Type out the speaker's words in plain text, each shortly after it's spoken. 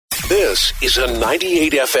This is a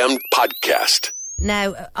 98 FM podcast.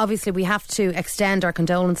 Now, obviously, we have to extend our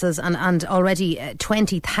condolences, and already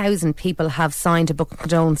 20,000 people have signed a book of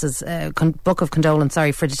condolence,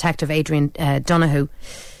 for Detective Adrian Donohoe.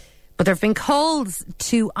 But there have been calls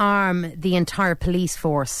to arm the entire police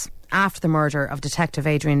force after the murder of Detective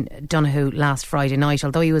Adrian Donohoe last Friday night.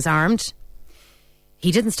 Although he was armed,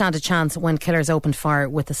 he didn't stand a chance when killers opened fire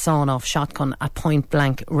with a sawn-off shotgun at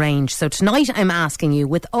point-blank range. So tonight I'm asking you,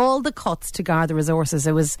 with all the cuts to Garda resources,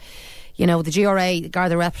 it was, you know, the GRA,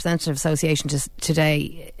 Garda Representative Association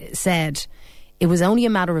today said it was only a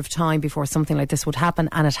matter of time before something like this would happen,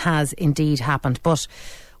 and it has indeed happened. But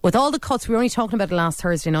with all the cuts, we were only talking about it last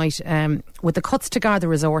Thursday night, with the cuts to Garda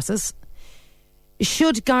resources,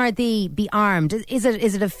 should Gardaí be armed? Is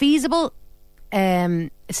it a feasible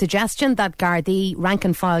suggestion that Gardaí, rank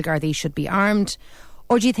and file Gardaí, should be armed?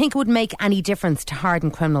 Or do you think it would make any difference to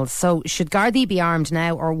hardened criminals? So should Gardaí be armed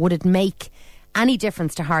now, or would it make any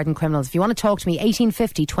difference to hardened criminals? If you want to talk to me,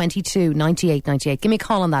 1850 22 98 98. Give me a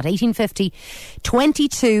call on that, 1850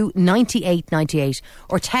 22 98 98.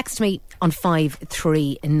 Or text me on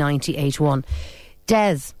 53981.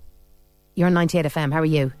 Des, you're on 98 FM. How are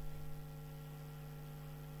you?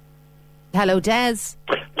 Hello, Des.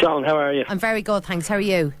 John, how are you? I'm very good, thanks. How are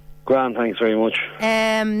you? Grand, thanks very much.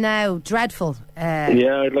 Now, dreadful.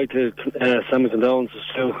 Yeah, I'd like to send my condolences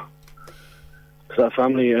to that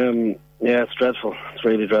family. Yeah, it's dreadful. It's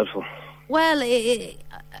really dreadful. Well,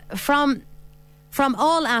 from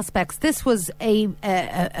all aspects, this was a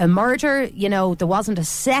murder. You know, there wasn't a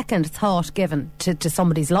second thought given to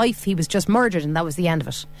somebody's life. He was just murdered, and that was the end of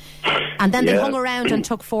it. And then they hung around and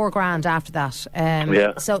took $4,000 after that.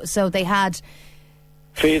 So they had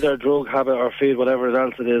feed their drug habit or feed whatever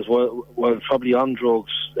else it is. Well, probably on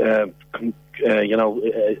drugs.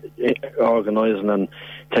 Organising and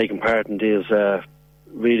taking part in these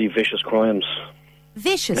really vicious crimes.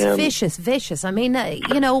 Vicious. I mean, it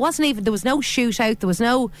wasn't even, there was no shootout, there was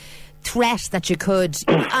no threat that you could,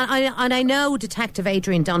 and I know Detective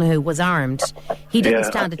Adrian Donohoe was armed. He didn't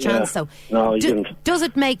stand a chance, though. No, he didn't. Does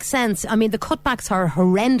it make sense? I mean, the cutbacks are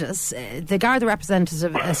horrendous. The Garda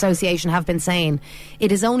Representative Association have been saying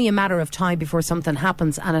it is only a matter of time before something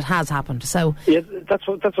happens, and it has happened. So yeah, that's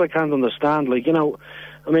what I can't understand. Like, I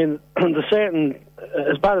mean, the certain,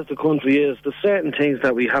 as bad as the country is, there's certain things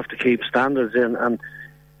that we have to keep standards in, and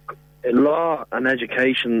law and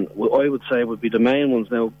education, I would say, would be the main ones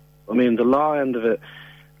now. I mean, the law end of it,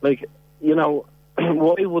 like,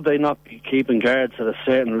 why would they not be keeping guards at a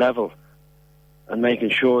certain level and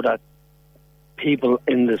making sure that people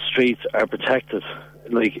in the streets are protected?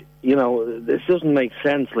 Like, this doesn't make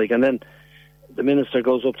sense. Like, and then the minister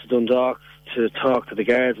goes up to Dundalk to talk to the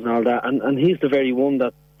guards and all that, and he's the very one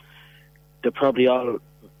that they're probably all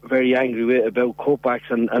very angry with about cutbacks,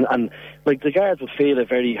 and like, the guards would feel it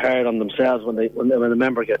very hard on themselves when a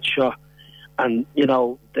member gets shot, and they'd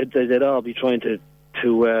all be trying to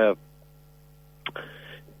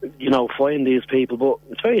find these people. But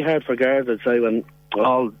it's very hard for guards, I'd say, when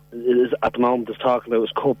all is at the moment is talking about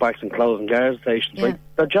is cutbacks and closing guard stations. Yeah. Like,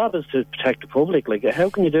 their job is to protect the public. Like, how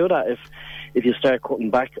can you do that if you start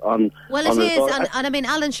cutting back on... Well, it is, and I mean,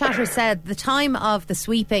 Alan Shatter said the time of the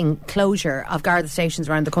sweeping closure of Garda stations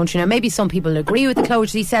around the country, now maybe some people agree with the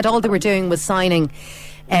closure, he said all they were doing was signing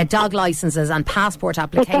dog licences and passport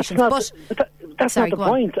applications. That's not the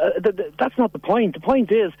point. That's not the point. The point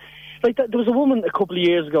is, like, there was a woman a couple of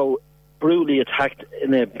years ago brutally attacked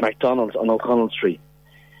in a McDonald's on O'Connell Street,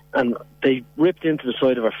 and they ripped into the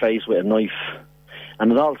side of her face with a knife.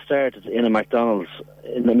 And it all started in a McDonald's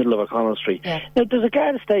in the middle of O'Connell Street. Yeah. Now, there's a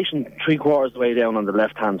Garda station 3/4 of the way down on the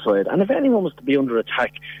left-hand side, and if anyone was to be under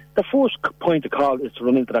attack, the first point of call is to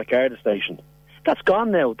run into that Garda station. That's gone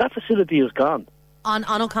now. That facility is gone. On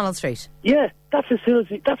O'Connell Street? Yeah, that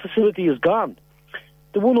facility is gone.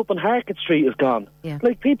 The one up on Harcourt Street is gone. Yeah.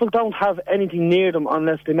 Like, people don't have anything near them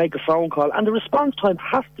unless they make a phone call, and the response time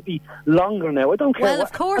has to be longer now. I don't care. Well,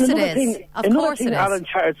 of course it is. Another thing Alan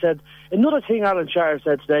Shatter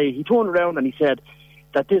said today, he turned around and he said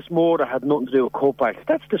that this murder had nothing to do with cutbacks.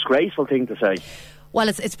 That's a disgraceful thing to say. Well,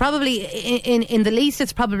 it's probably, in the least,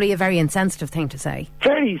 it's probably a very insensitive thing to say.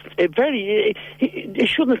 He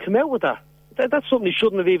shouldn't have come out with that. That's something he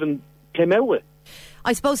shouldn't have even came out with.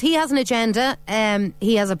 I suppose he has an agenda.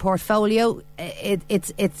 He has a portfolio.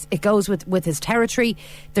 It goes with his territory.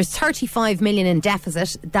 There's 35 million in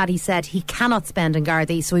deficit that he said he cannot spend in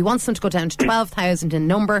Gardaí, so he wants them to go down to 12,000 in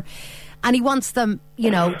number, and he wants them,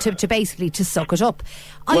 to basically to suck it up.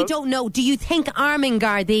 I don't know. Do you think arming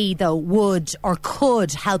Gardaí, though, would or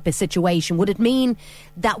could help a situation? Would it mean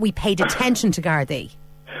that we paid attention to Gardaí?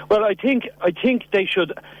 Well, I think they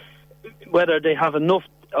should. whether they have enough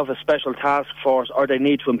of a special task force or they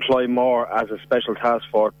need to employ more as a special task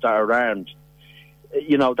force that are armed.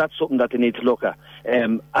 That's something that they need to look at.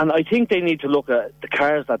 And I think they need to look at the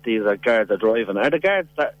cars that these guards are driving. Are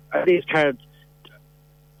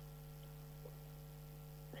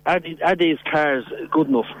these cars good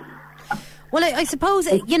enough? Well, I suppose,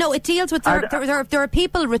 it deals with... There are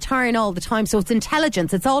people retiring all the time, so it's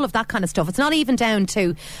intelligence, it's all of that kind of stuff. It's not even down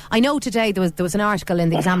to... I know today there was an article in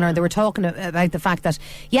the Examiner, and they were talking about the fact that,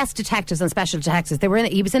 yes, detectives and special detectives,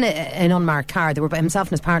 he was in an unmarked car. Himself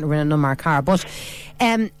and his partner were in an unmarked car. But,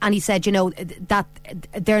 and he said, that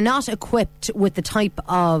they're not equipped with the type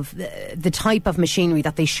of machinery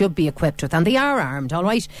that they should be equipped with. And they are armed, all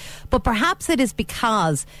right? But perhaps it is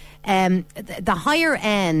because... the higher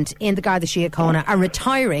end in the Garda Síochána are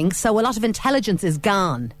retiring, so a lot of intelligence is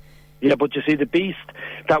gone. Yeah, but you see, the beast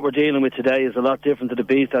that we're dealing with today is a lot different to the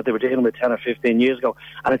beast that they were dealing with 10 or 15 years ago.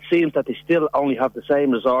 And it seems that they still only have the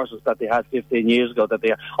same resources that they had 15 years ago.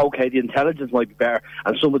 The intelligence might be better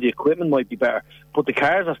and some of the equipment might be better, but the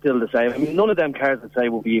cars are still the same. I mean, none of them cars, I'd say,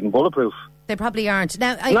 will be even bulletproof. They probably aren't.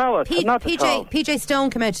 Now, not at all. PJ Stone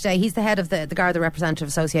came out today. He's the head of the Garda Representative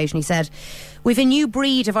Association. He said, we've a new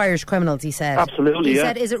breed of Irish criminals, he said. Absolutely, He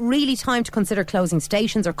said, is it really time to consider closing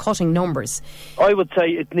stations or cutting numbers? I would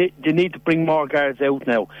say they need to bring more guards out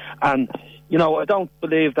now. And, I don't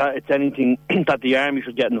believe that it's anything that the army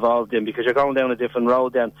should get involved in, because you're going down a different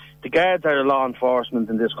road then. The guards are the law enforcement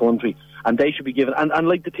in this country, and they should be given... And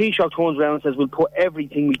like the Taoiseach turns around and says, we'll put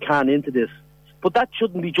everything we can into this. But that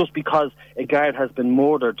shouldn't be just because a guard has been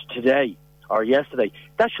murdered today or yesterday.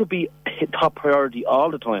 That should be top priority all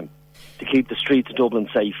the time to keep the streets of Dublin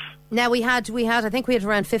safe. Now, I think we had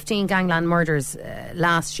around 15 gangland murders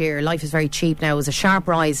last year. Life is very cheap now. It was a sharp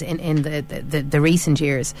rise in the recent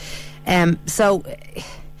years. John,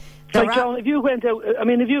 if you went out...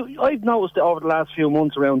 I've noticed that over the last few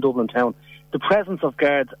months around Dublin town, the presence of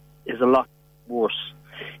guards is a lot worse.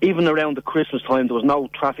 Even around the Christmas time, there was no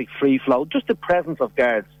traffic free flow. Just the presence of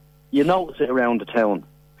guards, you notice it around the town.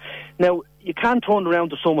 Now, you can't turn around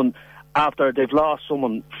to someone after they've lost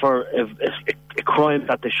someone for a crime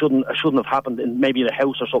that they shouldn't have happened in maybe in a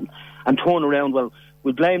house or something, and turn around, well,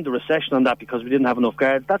 we'll blame the recession on that because we didn't have enough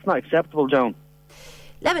guards. That's not acceptable, John.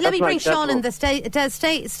 Let me bring Sean in.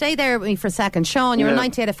 Stay there with me for a second. Sean, you're on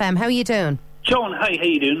 98 FM. How are you doing? John, hi, how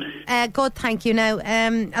you doing? Good, thank you. Now,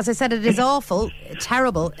 as I said, it is awful,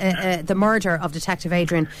 terrible, the murder of Detective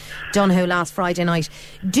Adrian Donohoe last Friday night.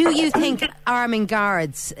 Do you think arming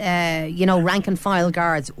guards, rank and file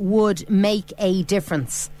guards, would make a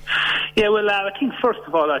difference? Yeah, well, I think first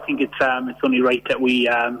of all, I think it's only right that we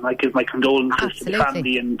I give my condolences to the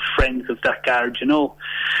family and friends of that guard.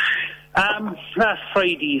 Last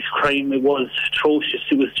Friday's crime, it was atrocious.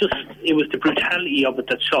 It was the brutality of it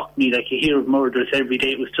that shocked me. Like, you hear of murders every day.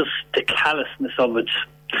 It was just the callousness of it.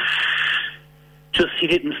 Just, he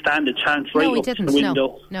didn't stand a chance right up to the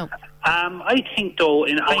window. No. I think, though,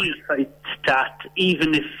 in hindsight, that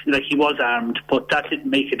even if, he was armed, but that didn't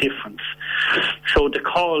make a difference. So the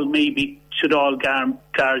call maybe, should all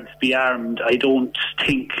guards be armed, I don't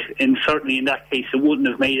think, and certainly in that case, it wouldn't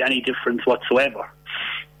have made any difference whatsoever.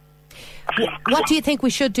 What do you think we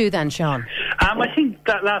should do then, Sean? I think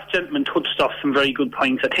that last gentleman touched off some very good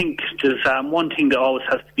points. I think there's one thing that always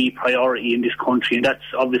has to be priority in this country, and that's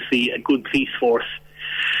obviously a good police force.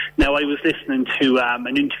 Now, I was listening to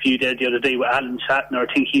an interview there the other day with Alan Shatner.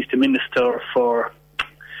 I think he's the minister for...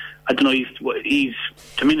 I don't know, he's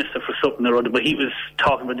the minister for something or other, but he was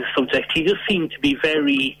talking about this subject. He just seemed to be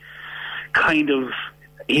very kind of...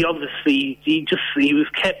 He was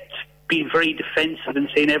kept being very defensive and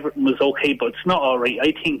saying everything was okay, but it's not all right.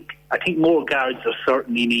 I think more guards are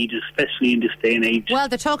certainly needed, especially in this day and age. Well,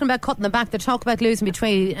 they're talking about cutting them back. They're talking about losing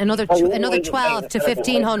between another 12 to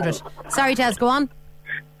 1,500. Sorry, Des, go on.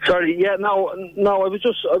 Sorry, yeah, no. I would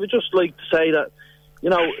just like to say that,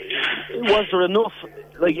 was there enough?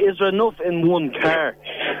 Is there enough in one car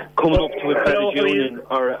coming up to a credit union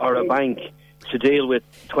or a bank to deal with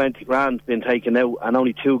 20 grand being taken out and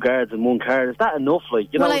only 2 guards in one car? Is that enough?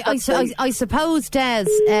 I suppose, Des,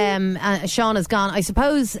 Sean has gone. I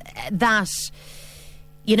suppose that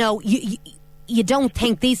you don't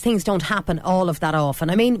think these things don't happen all of that often.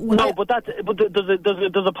 I mean, no, but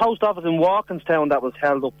there's a post office in Walkinstown that was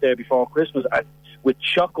held up there before Christmas with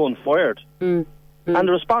shotgun fired, and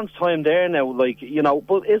the response time there now,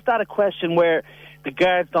 but is that a question where the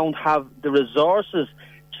guards don't have the resources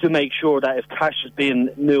to make sure that if cash is being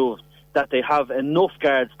moved, that they have enough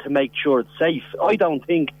guards to make sure it's safe? I don't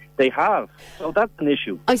think they have. So that's an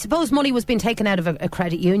issue. I suppose money was being taken out of a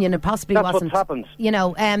credit union. It possibly that's wasn't. That's what's happened. You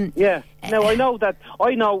know. Yeah. Now I know that.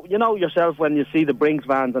 You know yourself when you see the Brinks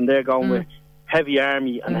vans and they're going with heavy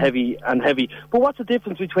army and heavy. But what's the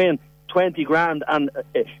difference between 20 grand and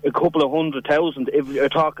a couple of 100,000 if you're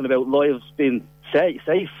talking about lives being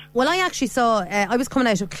safe? Well, I actually saw, I was coming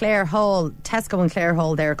out of Clare Hall, Tesco in Clare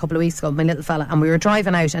Hall there a couple of weeks ago, my little fella, and we were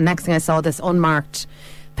driving out, and next thing I saw this unmarked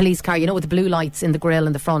police car, you know, with the blue lights in the grille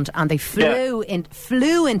in the front, and they flew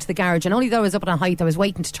into the garage, and only though I was up at a height, I was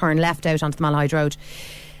waiting to turn left out onto the Malahide Road.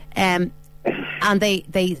 And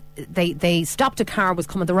they stopped a car, was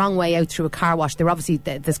coming the wrong way out through a car wash. They were obviously,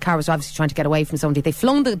 this car was obviously trying to get away from somebody. They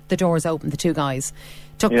flung the doors open, the two guys,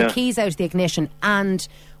 took the keys out of the ignition, and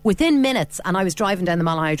within minutes, and I was driving down the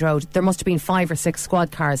Malahide Road, there must have been 5 or 6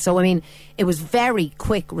 squad cars. So, I mean, it was very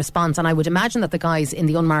quick response, and I would imagine that the guys in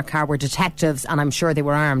the unmarked car were detectives, and I'm sure they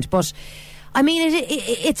were armed. But, I mean,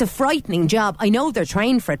 it's a frightening job. I know they're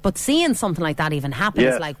trained for it, but seeing something like that even happen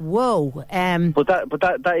is like, whoa. But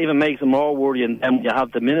that even makes it more worrying when you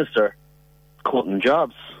have the minister cutting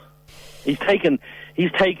jobs. He's given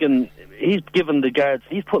the guards,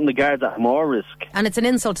 he's putting the guards at more risk. And it's an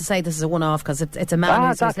insult to say this is a one-off, because it's a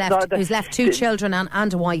man who's left 2 children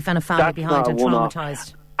and a wife and a family behind and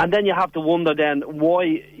traumatised. And then you have to wonder then why,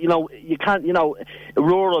 you can't,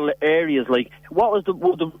 rural areas, like, what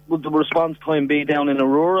would the response time be down in a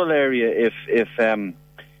rural area if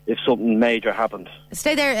something major happened?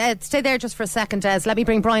 Stay there just for a second, Des. Let me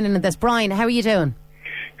bring Brian into this. Brian, how are you doing?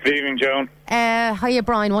 Good evening, Joan. Hiya,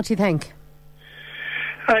 Brian. What do you think?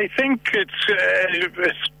 I think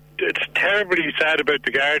it's terribly sad about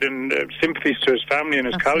the Gard, and sympathies to his family and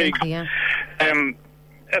his colleagues. Yeah.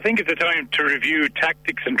 I think it's a time to review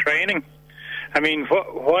tactics and training. I mean,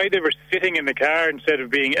 why they were sitting in the car instead of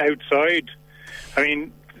being outside. I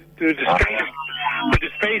mean, the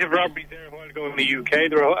spate of robberies there a while ago in the UK. I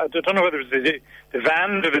don't know whether it was the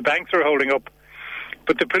van or the banks were holding up,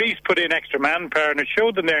 but the police put in extra manpower, and it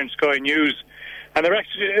showed them there in Sky News. And they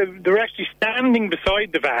were actually standing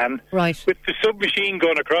beside the van, right, with the submachine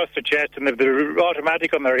gun across their chest and the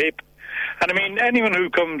automatic on their hip. And I mean, anyone who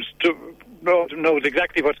comes to knows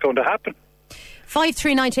exactly what's going to happen.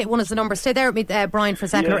 53981 is the number. Stay there with me, Brian, for a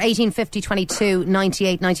second. Or 1850 22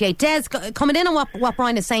 98 98. Des, coming in on what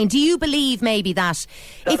Brian is saying, do you believe maybe that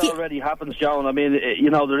already happens, John? I mean,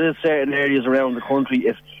 there is certain areas around the country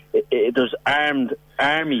if there's armed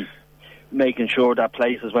army making sure that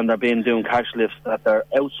places when they're doing cash lifts that they're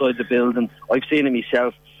outside the building. I've seen it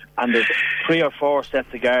myself, and there's 3 or 4 sets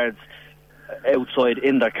of guards outside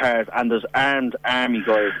in their cars, and there's armed army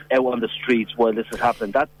guys out on the streets while this is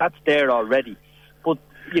happening. That's there already. But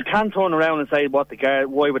you can't turn around and say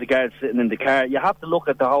why were the guards sitting in the car? You have to look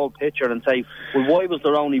at the whole picture and say, well, why was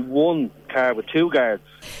there only one car with 2 guards?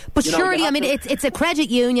 But surely, I mean, it's a credit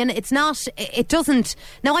union. It's not. It doesn't.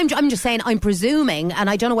 Now, I'm just saying. I'm presuming, and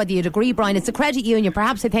I don't know whether you'd agree, Brian. It's a credit union.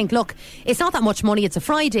 Perhaps they think, look, it's not that much money. It's a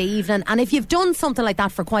Friday evening, and if you've done something like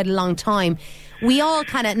that for quite a long time, we all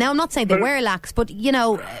kind of. Now, I'm not saying they were lax, but you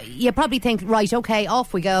probably think, right, okay,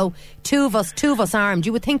 off we go. Two of us armed.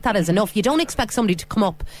 You would think that is enough. You don't expect somebody to come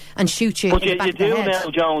up and shoot you. But in the back you of the do head.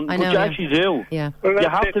 now, Joan. I know, but you actually do. Yeah. Well,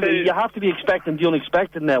 you have to be expecting the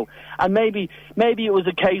unexpected now. And maybe it was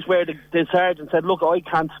a case where the sergeant said, look, I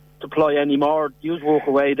can't deploy anymore, you walk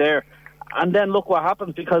away there. And then look what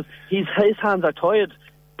happens, because his hands are tied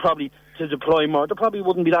probably to deploy more. There probably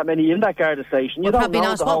wouldn't be that many in that Garda station. You don't know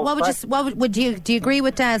not. the whole Do you agree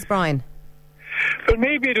with Des, Brian? Well,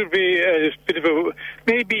 maybe it'll be a bit of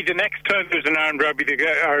maybe the next time there's an armed robbery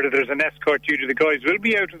or there's an escort duty, the guys will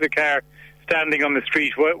be out of the car, standing on the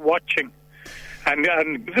street watching, and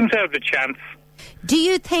give themselves a chance. Do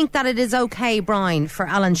you think that it is okay, Brian, for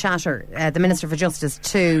Alan Shatter, the Minister for Justice,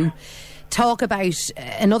 to talk about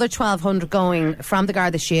another 1,200 going from the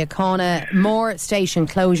Garda Síochána, more station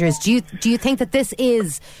closures? Do you think that this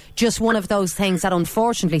is just one of those things that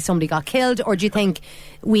unfortunately somebody got killed, or do you think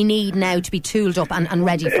we need now to be tooled up and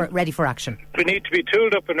ready for action? We need to be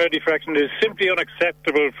tooled up and ready for action. It is simply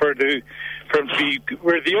unacceptable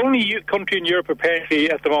we're the only country in Europe apparently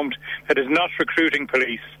at the moment that is not recruiting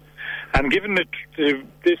police. And given that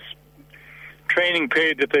this training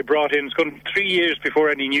period that they brought in, it's going to be 3 years before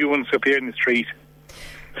any new ones appear in the street.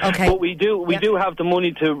 Okay. But we do have the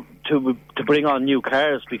money to bring on new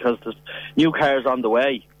cars, because there's new cars on the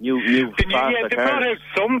way. New faster cars.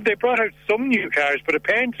 They brought out some new cars, but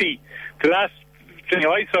apparently the last thing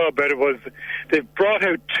I saw about it was they brought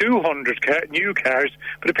out 200 new cars,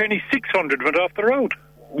 but apparently 600 went off the road.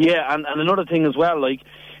 Yeah, and another thing as well, like,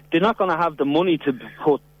 they're not going to have the money to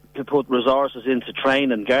put to put resources into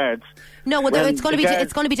training guards. No, well, it's going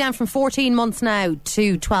to be down from 14 months now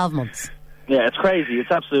to 12 months. Yeah, it's crazy.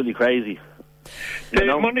 It's absolutely crazy.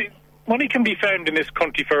 Money can be found in this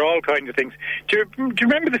country for all kinds of things. Do you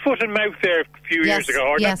remember the foot and mouth there a few years ago?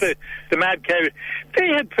 Or yes. the mad cow? They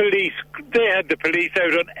had the police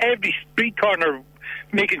out on every street corner,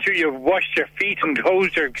 making sure you washed your feet and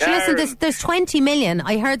hosed your car. So listen, there's 20 million.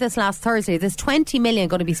 I heard this last Thursday. There's 20 million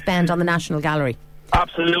going to be spent on the National Gallery.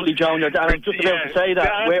 Absolutely, John. And I'm just about to say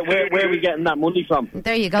that. Where are we getting that money from?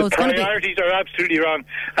 There you go. The priorities are absolutely wrong.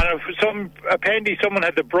 And apparently someone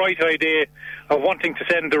had the bright idea of wanting to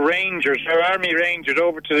send the Rangers, our Army Rangers,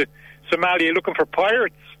 over to Somalia looking for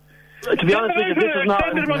pirates. To be honest with you, this is not...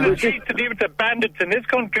 Send them on the streets to deal with the bandits in this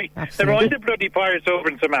country. Absolutely. They're all the bloody pirates over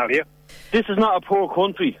in Somalia. This is not a poor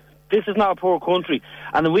country. This is not a poor country.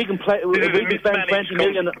 And if we can spend 20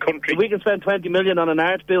 million... If we can spend 20 million on an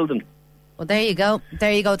art building... Well, there you go.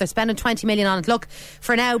 There you go. They're spending 20 million on it. Look,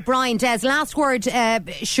 for now, Brian, Des, last word.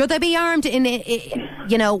 Should they be armed?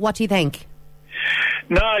 What do you think?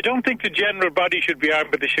 No, I don't think the general body should be armed,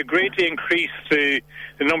 but they should greatly increase the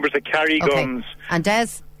numbers that carry guns. And Des?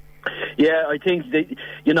 Yeah, I think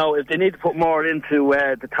if they need to put more into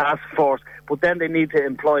the task force, but then they need to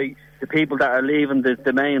employ the people that are leaving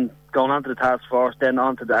the main, going onto the task force, then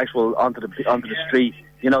onto the street.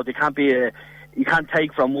 They can't be you can't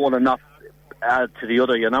take from one and not add to the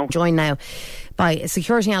other. Joined now by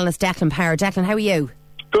security analyst Declan Power. Declan, how are you?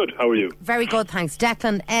 Good. How are you? Very good, thanks,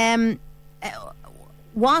 Declan.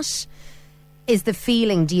 What is the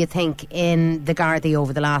feeling, do you think, in the Gardaí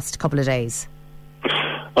over the last couple of days?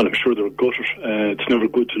 Well, I'm sure they're gutted. It's never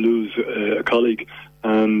good to lose a colleague,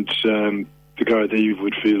 and the Gardaí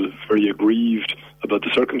would feel very aggrieved about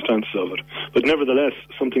the circumstances of it. But nevertheless,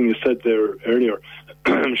 something you said there earlier,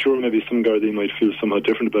 I'm sure maybe some Gardaí might feel somewhat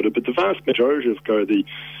different about it, but the vast majority of Gardaí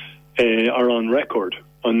are on record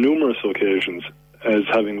on numerous occasions as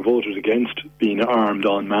having voted against being armed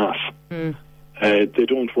en masse. They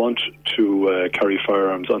don't want to carry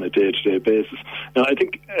firearms on a day-to-day basis. Now, I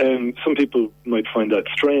think some people might find that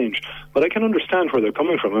strange, but I can understand where they're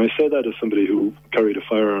coming from. And I say that as somebody who carried a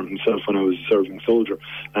firearm himself when I was a serving soldier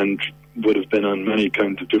and would have been on many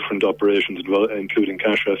kinds of different operations, including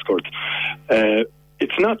cash escorts.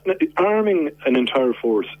 It's not arming an entire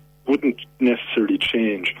force wouldn't necessarily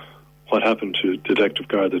change what happened to Detective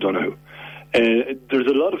Garda Donohoe. There's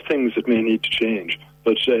a lot of things that may need to change,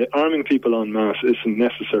 but arming people en masse isn't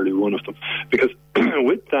necessarily one of them, because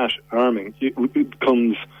with that arming it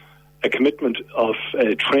becomes a commitment of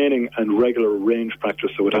training and regular range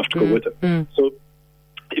practice that would have to go with it. So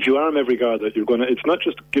if you arm every Garda, it's not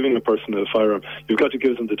just giving a person a firearm, you've got to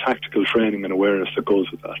give them the tactical training and awareness that goes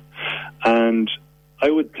with that. And I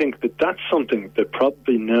would think that that's something that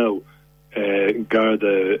probably now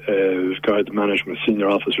Garda management, senior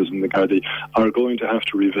officers in the Garda are going to have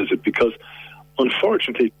to revisit, because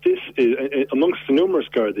unfortunately this is amongst the numerous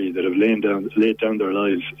Garda that have laid down their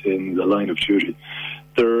lives in the line of duty.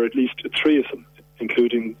 There are at least 3 of them,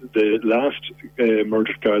 including the last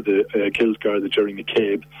murdered Garda, killed Garda, Jerry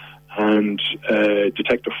McCabe, and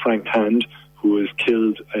Detective Frank Hand, who was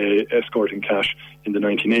killed escorting cash in the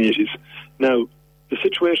 1980s. Now, the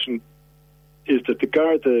situation is that the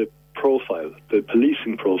Garda profile, the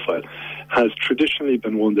policing profile, has traditionally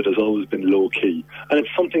been one that has always been low-key. And it's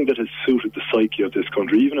something that has suited the psyche of this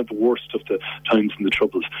country. Even at the worst of the times and the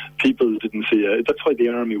troubles, people didn't see it. That's why the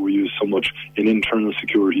army were used so much in internal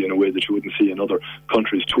security in a way that you wouldn't see in other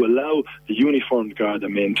countries, to allow the uniformed Garda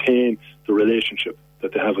maintain the relationship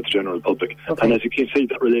that they have with the general public. Okay. And as you can see,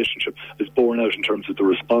 that relationship is borne out in terms of the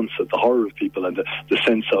response, of the horror of people, and the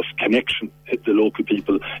sense of connection the local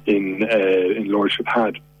people in Lordship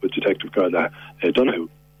had with Detective Garda Donohoe.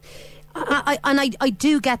 I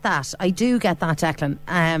do get that. I do get that,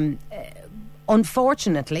 Declan.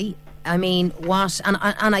 Unfortunately, I mean,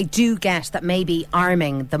 and I do get that maybe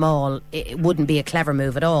arming them all, it wouldn't be a clever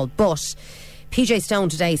move at all, but PJ Stone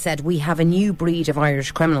today said we have a new breed of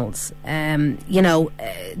Irish criminals. There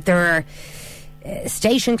are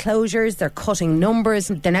station closures, they're cutting numbers,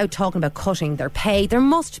 they're now talking about cutting their pay. There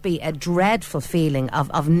must be a dreadful feeling of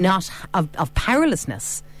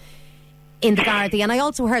powerlessness in the Gardaí. And I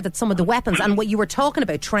also heard that some of the weapons, and what you were talking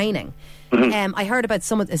about training, I heard about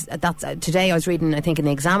some of this, today I was reading, I think in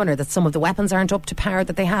the Examiner, that some of the weapons aren't up to par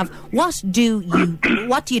that they have. What do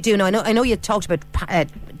you do now? I know you talked about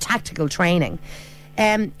tactical training.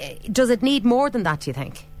 Does it need more than that, do you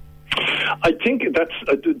think? I think that's,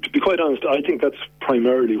 to be quite honest, I think that's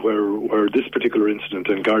primarily where this particular incident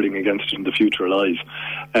and guarding against it in the future lies.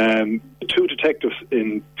 Two detectives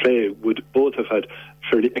in play would both have had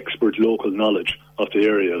fairly expert local knowledge of the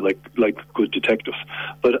area, like good detectives.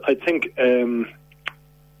 But I think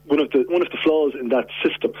one of the flaws in that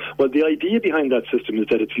system, well, the idea behind that system is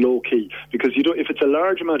that it's low key, because if it's a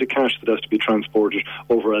large amount of cash that has to be transported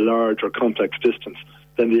over a large or complex distance,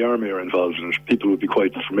 then the army are involved in it. People would be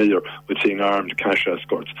quite familiar with seeing armed cash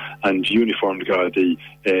escorts and uniformed Gardaí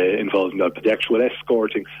involved in that. But the actual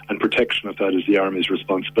escorting and protection of that is the army's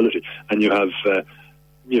responsibility. And you have,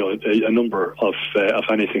 a number of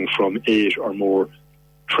anything from 8 or more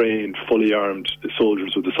trained, fully armed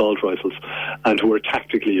soldiers with assault rifles, and who are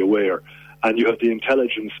tactically aware. And you have the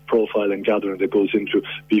intelligence profile and gathering that goes into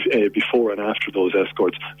before and after those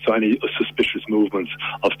escorts. So any suspicious movements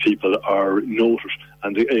of people are noted.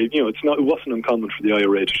 And it wasn't uncommon for the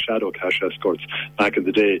IRA to shadow cash escorts back in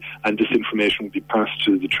the day, and this information would be passed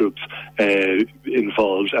to the troops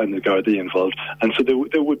involved and the Gardaí involved, and so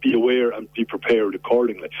they would be aware and be prepared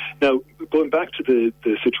accordingly. Now, going back to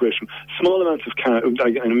the situation, small amounts of cash,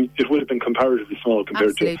 and it would have been comparatively small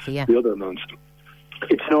compared to the other amounts.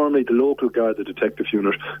 It's normally the local Garda detective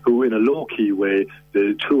unit who, in a low-key way,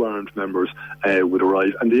 the two armed members would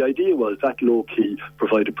arrive. And the idea was that low-key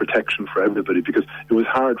provided protection for everybody, because it was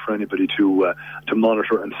hard for anybody to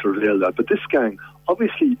monitor and surveil that. But this gang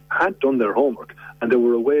obviously had done their homework, and they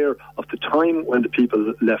were aware of the time when the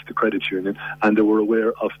people left the credit union, and they were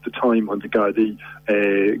aware of the time when the Gardaí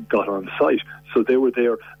got on site. So they were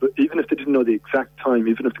there, but even if they didn't know the exact time,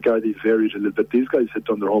 even if the Gardaí varied a little bit, these guys had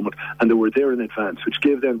done their homework, and they were there in advance, which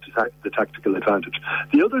gave them the tactical advantage.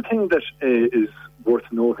 The other thing that is worth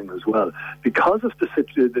noting as well, because of this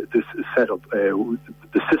setup,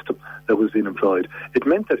 the system that was being employed, it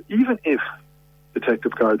meant that even if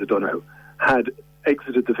Detective Garda Donohoe had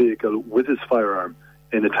exited the vehicle with his firearm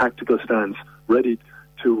in a tactical stance, ready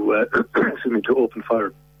to to open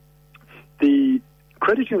fire, the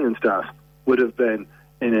credit union staff would have been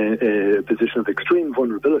in a position of extreme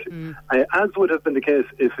vulnerability, as would have been the case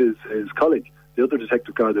if his colleague, the other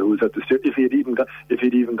detective Garda who was at the steer, if he'd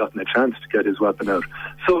even gotten a chance to get his weapon out.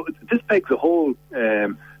 So this begs a whole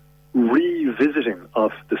revisiting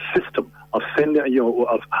of the system of sending,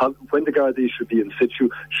 of how, when the Gardaí should be in situ,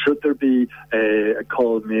 should there be a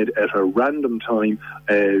call made at a random time,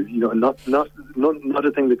 not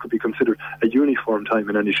a thing that could be considered a uniform time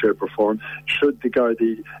in any shape or form. Should the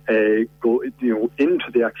Gardaí go,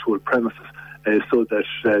 into the actual premises, so that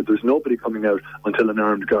there's nobody coming out until an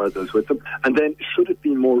armed guard is with them? And then, should it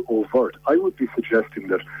be more overt? I would be suggesting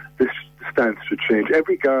that this stance should change.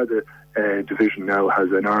 Every Garda division now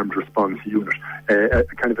has an armed response unit, a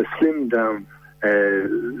kind of a slimmed down,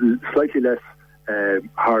 slightly less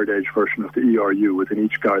hard-edge version of the ERU within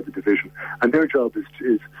each Garda division, and their job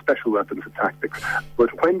is special weapons and tactics. But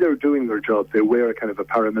when they're doing their job, they wear a kind of a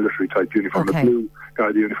paramilitary type uniform, a blue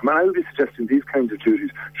Garda uniform. And I would be suggesting these kinds of duties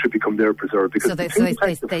should become their preserve, because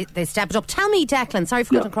they step it up. Tell me, Declan, sorry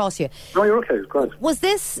for cutting across you. No, you're okay. Go ahead. Was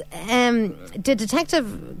this did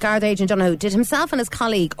Detective Garda Adrian Donohoe, did himself and his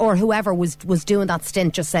colleague or whoever was doing that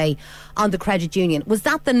stint, just say, on the credit union, was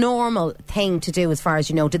that the normal thing to do, as far as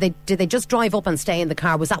you know? Did they just drive up and stay in the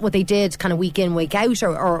car? Was that what they did, kind of week in, week out,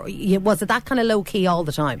 or was it that kind of low key all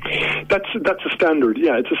the time? That's a standard.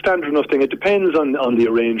 Yeah, it's a standard enough thing. It depends on the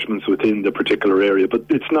arrangements within the particular area, but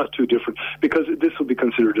it's not too different, because this would be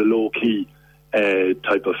considered a low key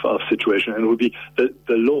type of situation, and it would be the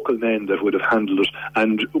local men that would have handled it,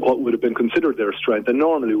 and what would have been considered their strength, and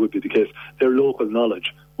normally would be the case, their local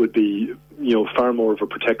knowledge would be far more of a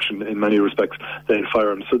protection in many respects than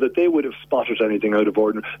firearms, so that they would have spotted anything out of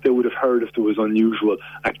order. They would have heard if there was unusual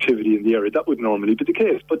activity in the area. That would normally be the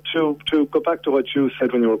case. But to go back to what you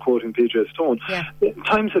said when you were quoting PJ Stone,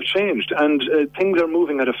 times have changed, and things are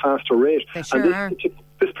moving at a faster rate. They sure are.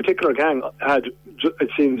 This particular gang had, it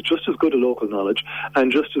seems, just as good a local knowledge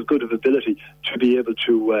and just as good of ability to be able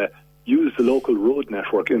to use the local road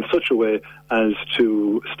network in such a way as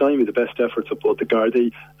to stymie the best efforts of both the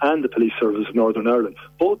Gardaí and the Police Service of Northern Ireland,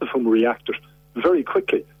 both of whom reacted very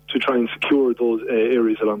quickly to try and secure those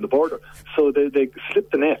areas along the border. So they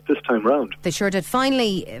slipped the net this time round. They sure did.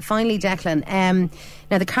 Finally, Declan,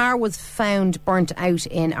 now the car was found burnt out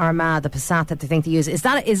in Armagh, the Passat that they think they use. Is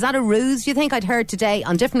that a ruse, do you think? I'd heard today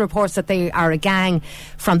on different reports that they are a gang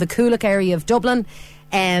from the Coolock area of Dublin.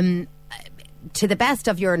 To the best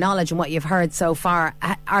of your knowledge and what you've heard so far,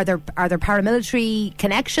 are there paramilitary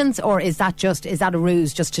connections, or is that a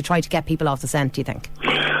ruse just to try to get people off the scent, do you think?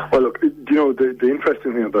 Well, look, the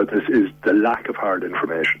interesting thing about this is the lack of hard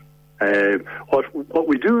information. What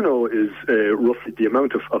we do know is roughly the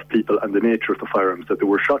amount of people and the nature of the firearms, that there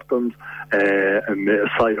were shotguns and a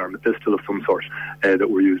sidearm, a pistol of some sort that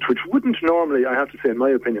were used, which wouldn't normally, I have to say in my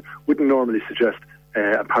opinion, wouldn't normally suggest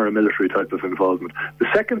a paramilitary type of involvement. The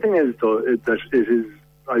second thing is, though, that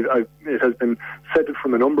it has been said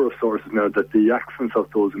from a number of sources now that the accents of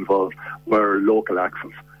those involved were local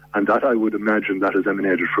accents, and that I would imagine that has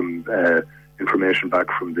emanated from information back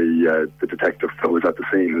from the detective that was at the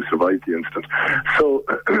scene who survived the incident. So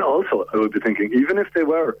also I would be thinking, even if they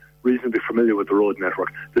were reasonably familiar with the road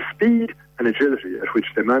network, the speed and agility at which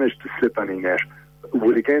they managed to slip any net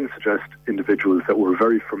would again suggest individuals that were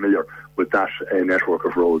very familiar with that network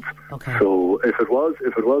of roads. Okay. So if it was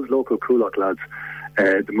local Coolock lads,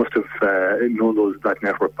 they must have known that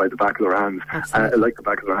network by the back of their hands, like the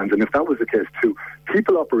back of their hands. And if that was the case too,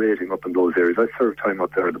 people operating up in those areas, I served time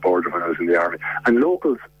up there at the border when I was in the army, and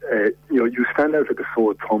locals, you stand out like a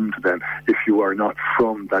sore thumb to them if you are not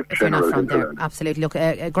from that general hinterland. Absolutely. Look,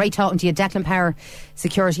 great talking to you, Declan Power,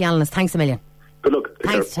 security analyst. Thanks a million. Good luck.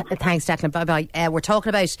 Thanks, Declan. Bye-bye. We're talking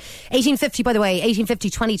about 1850, by the way. 1850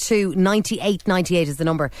 22 98 98 is the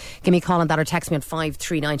number. Give me a call on that or text me on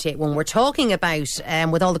 53981. We're talking about,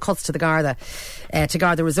 with all the cuts to the Garda, to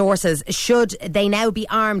Garda resources, should they now be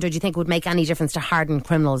armed, or do you think it would make any difference to hardened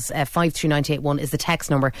criminals? 53981 is the text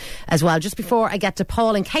number as well. Just before I get to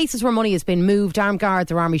Paul, in cases where money has been moved, armed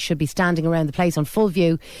guards or army should be standing around the place on full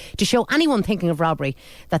view to show anyone thinking of robbery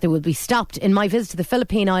that they will be stopped. In my visit to the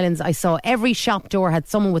Philippine Islands, I saw every shop door had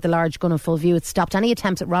someone with a large gun in full view. It stopped any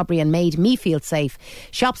attempts at robbery and made me feel safe.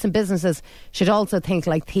 Shops and businesses should also think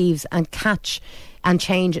like thieves and catch and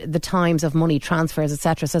change the times of money transfers,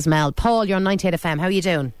 etc., says Mel. Paul, you're on 98 FM. How are you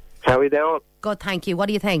doing? How are you doing? Good, thank you. What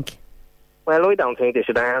do you think? Well, I don't think they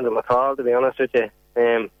should hand them at all, to be honest with you.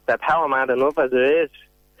 They're power mad enough as it is.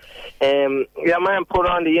 Your man put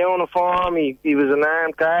on the uniform, he was an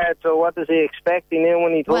armed guard, so what does he expect? He knew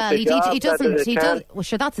when he took the job. He doesn't. Well,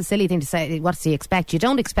 sure, that's a silly thing to say. What does he expect? You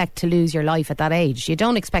don't expect to lose your life at that age. You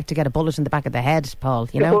don't expect to get a bullet in the back of the head, Paul,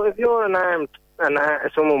 you know? But if you're an armed,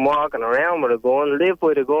 someone walking around with a gun, live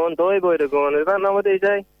by the gun, die by the gun, is that not what they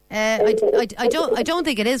say? I don't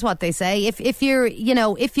think it is what they say. If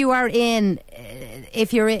you are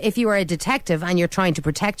a detective and you're trying to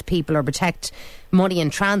protect people or protect money in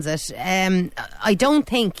transit, I don't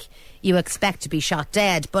think you expect to be shot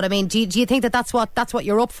dead. But I mean, do you think that's what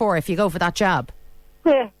you're up for if you go for that job?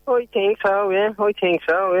 Yeah, I think so. Yeah, I think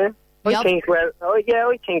so. Yeah, I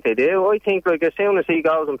think they do. I think like as soon as he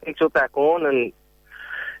goes and picks up that gun, and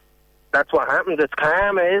that's what happens. It's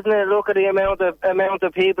karma, isn't it? Look at the amount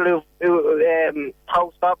of people who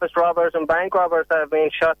post office robbers and bank robbers that have been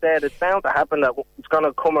shot dead. It's bound to happen that it's going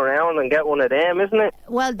to come around and get one of them, isn't it?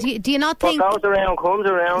 Well, do you not think what goes around comes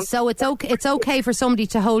around? So it's okay for somebody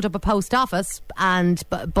to hold up a post office,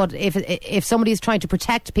 but if somebody is trying to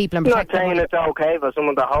protect people and protect, I'm not saying it's okay for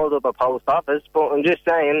someone to hold up a post office, but I'm just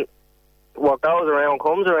saying what goes around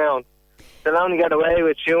comes around. They'll only get away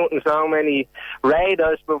with shooting so many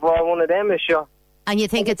raiders before one of them is shot. And you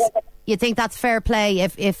think that's fair play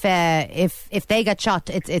if they get shot,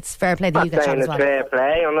 it's fair play that you get shot as well? I'm not saying it's fair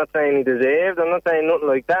play. I'm not saying he deserved. I'm not saying nothing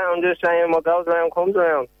like that. I'm just saying what goes around comes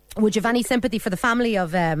around. Would you have any sympathy for the family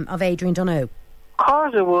of Adrian Donohoe? Of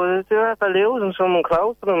course I would. They're after losing someone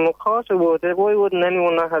close to them. Of course I would. Why wouldn't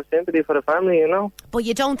anyone not have sympathy for the family, you know? But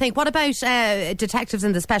you don't think... What about detectives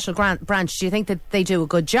in the special branch? Do you think that they do a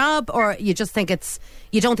good job, or you just think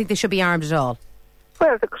you don't think they should be armed at all?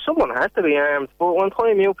 Well, someone has to be armed. But one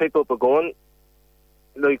time you pick up a gun,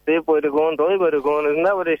 like live by the gun, die by the gun, isn't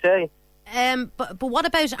that what they say? But what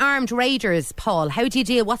about armed raiders, Paul? How do you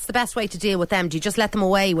deal? What's the best way to deal with them? Do you just let them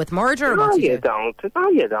away with murder? No, you don't.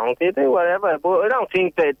 You do whatever. But I don't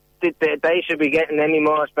think that they should be getting any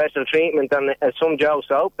more special treatment than some Joe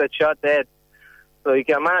Soap that shot dead. Like,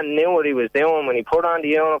 a man knew what he was doing when he put on the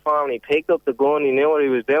uniform and he picked up the gun. He knew what he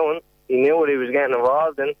was doing. He knew what he was getting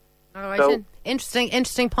involved in. All right, so,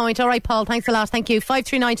 interesting point. All right, Paul, thanks a lot. Thank you.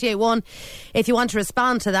 53981. If you want to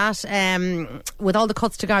respond to that, with all the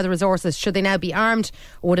cuts to Garda resources, should they now be armed,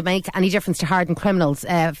 or would it make any difference to hardened criminals?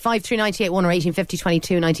 53981 or 1850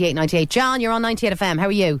 22 98 98. John, you're on 98 FM. How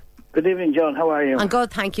are you? Good evening, John. How are you? I'm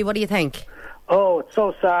good, thank you. What do you think? Oh, it's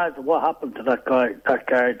so sad what happened to that guard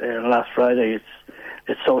last Friday.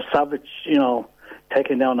 It's so savage, you know,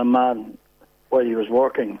 taking down a man while he was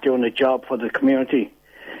working, doing a job for the community,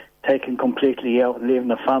 taken completely out and leaving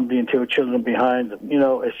the family and 2 children behind. You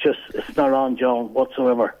know, it's not on, John,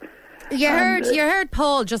 whatsoever. You heard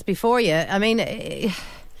Paul just before you. I mean,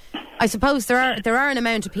 I suppose there are an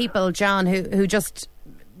amount of people, John, who just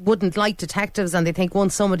wouldn't like detectives, and they think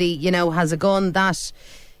once somebody, you know, has a gun, that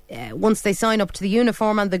once they sign up to the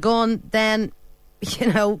uniform and the gun, then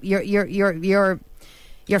you're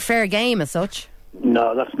fair game as such.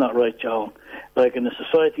 No, that's not right, John. Like in the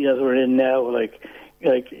society as we're in now, like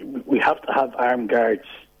we have to have armed guards.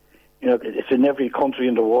 It's in every country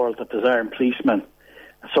in the world that there's armed policemen.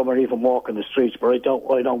 Some are even walking the streets, but I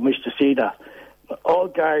don't wish to see that. But all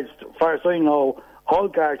guards, as far as I know, all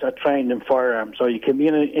guards are trained in firearms. So you can be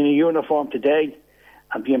in a uniform today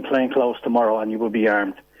and be in plain clothes tomorrow, and you will be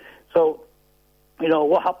armed. So,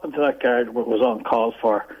 what happened to that guard was uncalled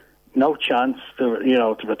for. No chance to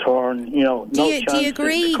return. No chance. Do you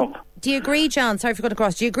agree? Do you agree, John? Sorry for going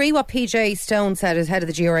across. Do you agree what PJ Stone said, as head of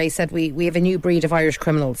the GRA, said we have a new breed of Irish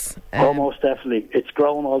criminals? Most definitely. It's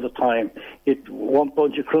growing all the time. One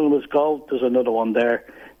bunch of criminals go, there's another one there.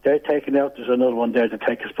 They're taken out, there's another one there to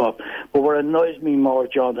take a spot. But what annoys me more,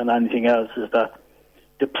 John, than anything else is that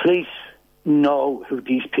the police know who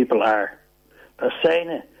these people are. They're saying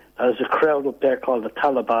it. There's a crowd up there called the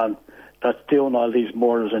Taliban that's doing all these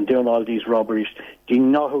murders and doing all these robberies. They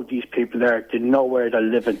know who these people are. They know where they're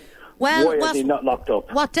living. Well, why are they not locked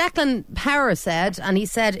up? What Declan Power said, and he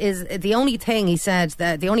said, is the only thing he said,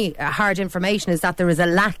 that the only hard information is that there is a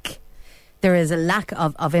lack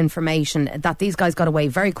of information, that these guys got away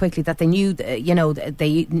very quickly, that they knew,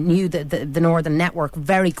 they knew the Northern Network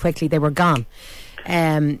very quickly. They were gone.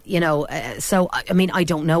 So I mean, I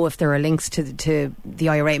don't know if there are links to the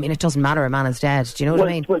IRA. I mean, it doesn't matter. A man is dead. Do you know what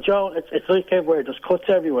I mean? Well, Joe, it's like everywhere. There's cuts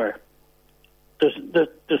everywhere. There's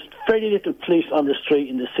very little police on the street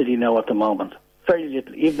in the city now at the moment. Very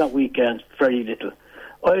little, even at weekends. Very little.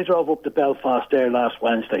 I drove up to Belfast there last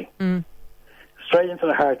Wednesday. Straight into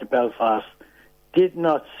the heart of Belfast. Did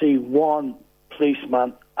not see one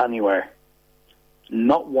policeman anywhere.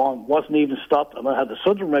 Not one. Wasn't even stopped. And I had the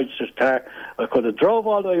Southern registered car. I could have drove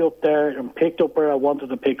all the way up there and picked up where I wanted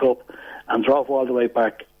to pick up and drove all the way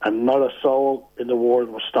back. And not a soul in the world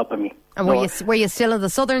was stopping me. And were you still on the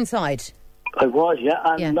southern side? I was, yeah.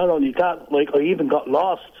 And not only that, I even got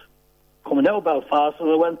lost coming out of Belfast,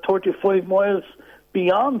 and I went 35 miles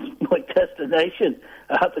beyond my destination.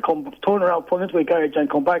 I had to turn around, pull into my garage and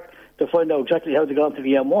come back to find out exactly how to get onto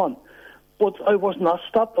the M1. But I was not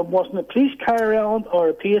stopped. There wasn't a police car around or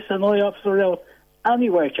a PSNI officer around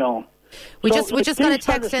anywhere, John. We just got a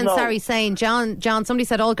text in, saying, John, somebody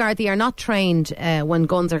said all Gardaí are not trained when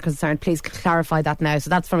guns are concerned. Please clarify that now. So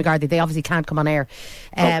that's from Gardaí. They obviously can't come on air.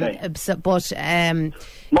 Okay. Most of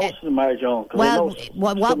them are, John. Well,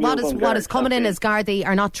 what is coming in is Gardaí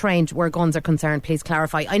are not trained where guns are concerned. Please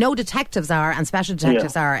clarify. I know detectives are, and special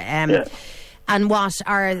detectives are. And what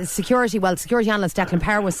our security analyst Declan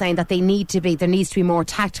Power was saying, that there needs to be more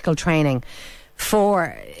tactical training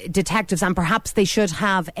for detectives, and perhaps they should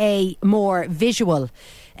have a more visual.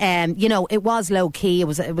 It was low key. It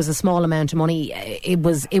was a small amount of money. It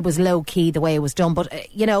was low key the way it was done. But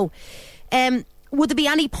would there be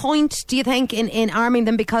any point, do you think, in arming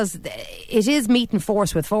them, because it is meeting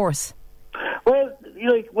force with force? Well,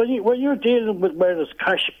 when you're dealing with where there's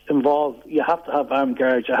cash involved, you have to have armed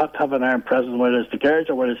guards. You have to have an armed presence, whether it's the guards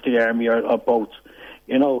or whether it's the army or both.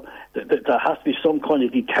 There has to be some kind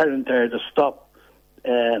of deterrent there to stop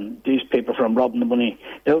these people from robbing the money.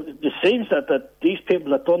 It seems that these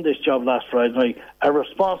people that done this job last Friday night are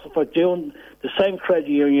responsible for doing the same credit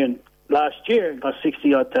union last year, got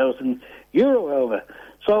 60,000 euro out of it.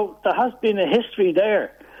 So there has been a history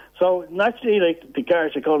there. So naturally, the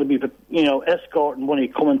guards are going to be, escorting money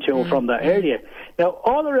coming to and from that area. Now,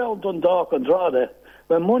 all around Dundalk and Drogheda,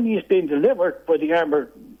 when money is being delivered by the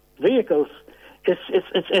armoured vehicles, it's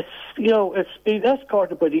being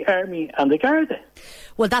escorted by the army and the Garda.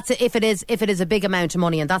 Well, that's if it is a big amount of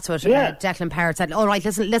money, and that's what Declan Power said. All right,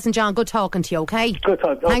 listen, John. Good talking to you. Okay. Good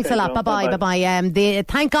talk. Thanks a lot. Bye bye.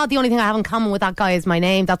 Thank God, the only thing I have in common with that guy is my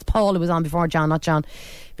name. That's Paul, who was on before John, not John,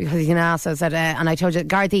 because he's an ass. I said, and I told you,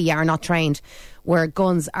 Gardaí are not trained where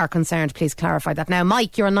guns are concerned. Please clarify that. Now,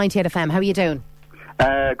 Mike, you're on 98 FM. How are you doing?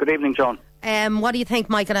 Good evening, John. What do you think,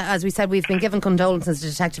 Mike? And as we said, we've been given condolences to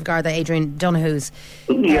Detective Garda Adrian Donohoe's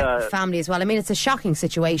family as well. I mean, it's a shocking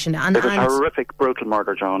situation. And it was a horrific, brutal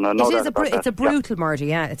murder, John. It's a brutal murder,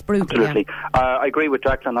 yeah. It's brutal. Absolutely. Yeah. I agree with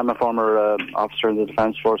Declan. I'm a former officer in the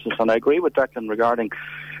Defence Forces, and I agree with Declan regarding,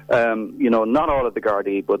 not all of the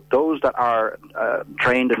Gardaí, but those that are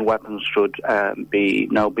trained in weapons should be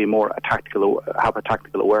more have a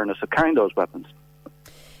tactical awareness of carrying those weapons.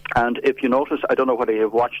 And if you notice, I don't know whether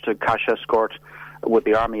you've watched a cash escort with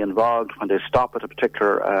the army involved, when they stop at a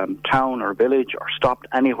particular town or village or stopped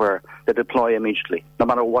anywhere, they deploy immediately, no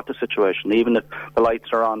matter what the situation. Even if the lights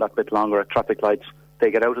are on that bit longer at traffic lights,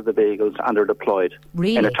 they get out of the vehicles and they're deployed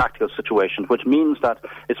in a tactical situation, which means that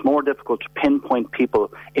it's more difficult to pinpoint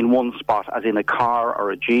people in one spot, as in a car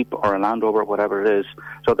or a Jeep or a Land Rover, whatever it is.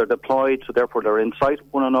 So they're deployed, so therefore they're in sight of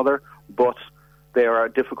one another, but they are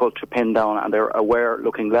difficult to pin down, and they're aware,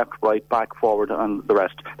 looking left, right, back, forward, and the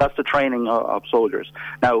rest. That's the training of soldiers.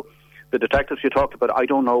 Now, the detectives you talked about, I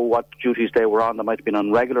don't know what duties they were on. They might have been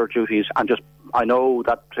on regular duties, and I know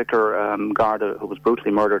that particular Garda who was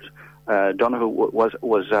brutally murdered, Donohoe,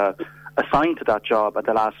 was assigned to that job at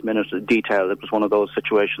the last minute detail. It was one of those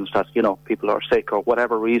situations that, people are sick or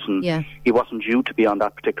whatever reason. Yeah. He wasn't due to be on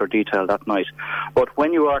that particular detail that night. But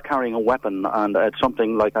when you are carrying a weapon, and it's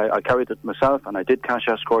something like I carried it myself, and I did cash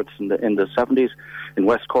escorts in the 70s in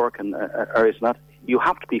West Cork and areas like that, you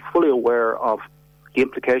have to be fully aware of the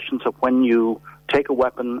implications of when you take a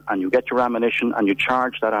weapon and you get your ammunition and you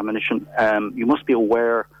charge that ammunition. You must be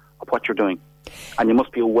aware of what you're doing. And you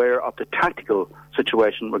must be aware of the tactical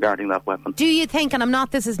situation regarding that weapon. Do you think, and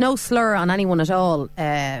this is no slur on anyone at all,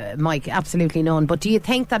 Mike, absolutely none, but do you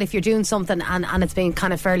think that if you're doing something and it's been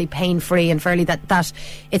kind of fairly pain-free and fairly that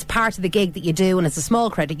it's part of the gig that you do, and it's a small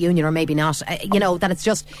credit union or maybe not, that it's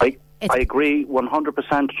just... I agree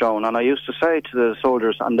 100%, Joan, and I used to say to the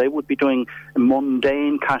soldiers, and they would be doing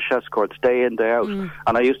mundane cash escorts day in, day out, and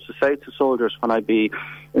I used to say to soldiers when I'd be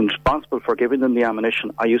responsible for giving them the ammunition,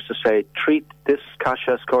 I used to say, treat this cash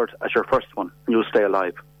escort as your first one, and you'll stay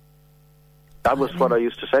alive. That was what I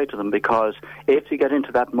used to say to them, because if you get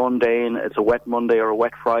into that mundane, it's a wet Monday or a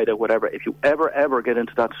wet Friday, whatever, if you ever get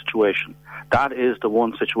into that situation, that is the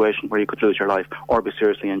one situation where you could lose your life or be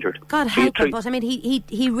seriously injured. God help him, but I mean,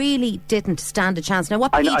 he really didn't stand a chance. Now,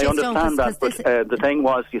 what I understand that, but the thing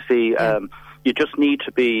was, you see, you just need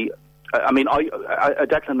to be...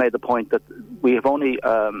 Declan made the point that we have only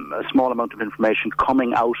a small amount of information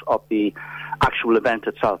coming out of the actual event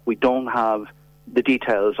itself. We don't have the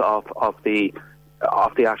details of the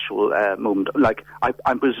actual movement. Like,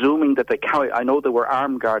 I'm presuming that they carry... I know they were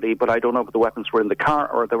armed Gardaí, but I don't know if the weapons were in the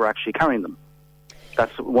car or they were actually carrying them.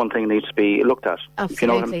 That's one thing that needs to be looked at.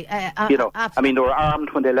 Absolutely. They were armed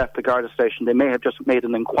when they left the Garda station. They may have just made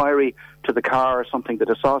an inquiry to the car or something, that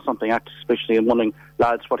they saw something suspiciously and wondering,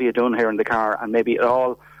 lads, what are you doing here in the car? And maybe it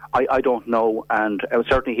all... I don't know, and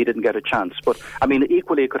certainly he didn't get a chance. But,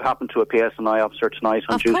 equally it could happen to a PSNI officer tonight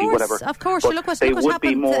on duty, whatever. Of course, they would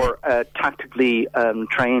be more tactically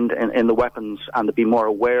trained in the weapons, and they'd be more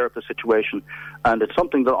aware of the situation. And it's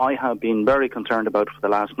something that I have been very concerned about for the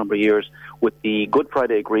last number of years with the Good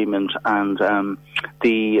Friday Agreement and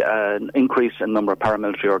the increase in number of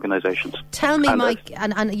paramilitary organisations. Tell me, Mike,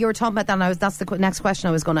 and you were talking about that, and that's the next question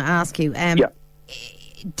I was going to ask you.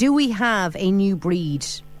 Do we have a new breed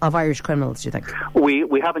of Irish criminals, do you think?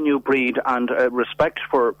 We have a new breed, and respect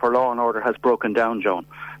for law and order has broken down, Joan.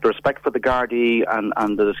 The respect for the Gardaí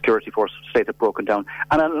and the security force of the state have broken down.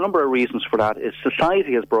 And a number of reasons for that is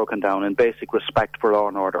society has broken down in basic respect for law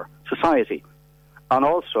and order. Society. And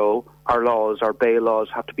also, our laws, our bail laws,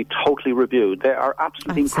 have to be totally reviewed. They are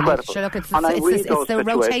absolutely incredible. Sure, look, it's the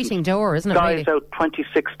rotating door, isn't it? Guys out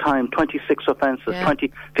 26 times, 26 offences,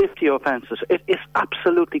 50 offences. It is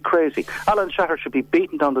absolutely crazy. Alan Shatter should be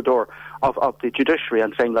beaten down the door of the judiciary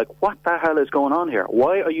and saying, what the hell is going on here?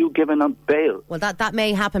 Why are you giving them bail? Well, that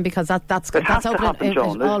may happen because that's to happen,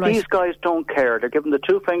 John. These guys don't care. They're giving the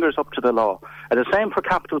two fingers up to the law. And the same for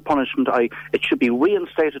capital punishment. It should be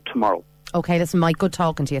reinstated tomorrow. Okay, listen, Mike, good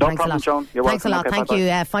talking to you. Thanks a lot. John. You're welcome. Thanks a lot. Okay, thank you.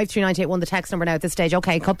 53981, the text number now at this stage.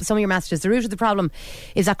 Okay, some of your messages. The root of the problem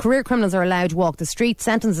is that career criminals are allowed to walk the street.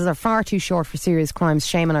 Sentences are far too short for serious crimes.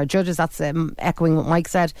 Shame on our judges. That's echoing what Mike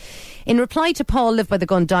said. In reply to Paul, live by the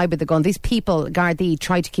gun, die by the gun, these people, Gardaí,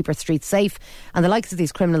 try to keep our streets safe, and the likes of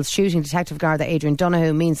these criminals shooting Detective Garda Adrian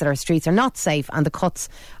Donohoe means that our streets are not safe, and the cuts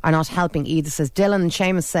are not helping either, says Dylan. And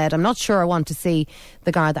Seamus said, I'm not sure I want to see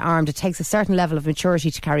the Garda armed. It takes a certain level of maturity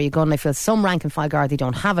to carry a gun. I feel some rank and file Gardaí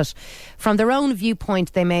don't have it. From their own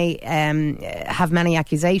viewpoint, they may have many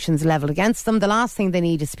accusations levelled against them. The last thing they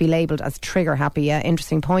need is to be labelled as trigger happy.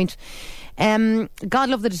 Interesting point. God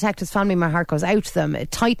love the detectives, family, my heart goes out to them.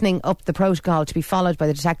 Tightening up the protocol to be followed by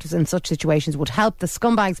the detectives in such situations would help. The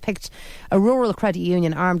scumbags picked a rural credit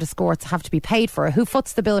union. Armed escorts have to be paid for. Who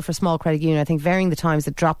foots the bill for small credit union? I think varying the times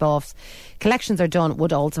that drop-offs collections are done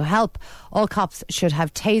would also help. All cops should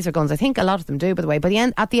have taser guns. I think a lot of them do, by the way. But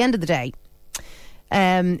at the end of the day,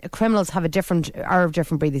 criminals have a different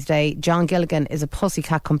breed these days. John Gilligan is a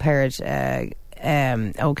pussycat compared.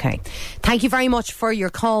 Okay. Thank you very much for your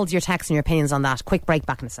calls, your texts and your opinions on that. Quick break,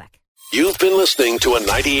 back in a sec. You've been listening to a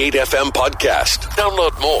 98FM podcast.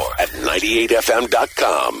 Download more at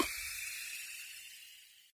 98fm.com.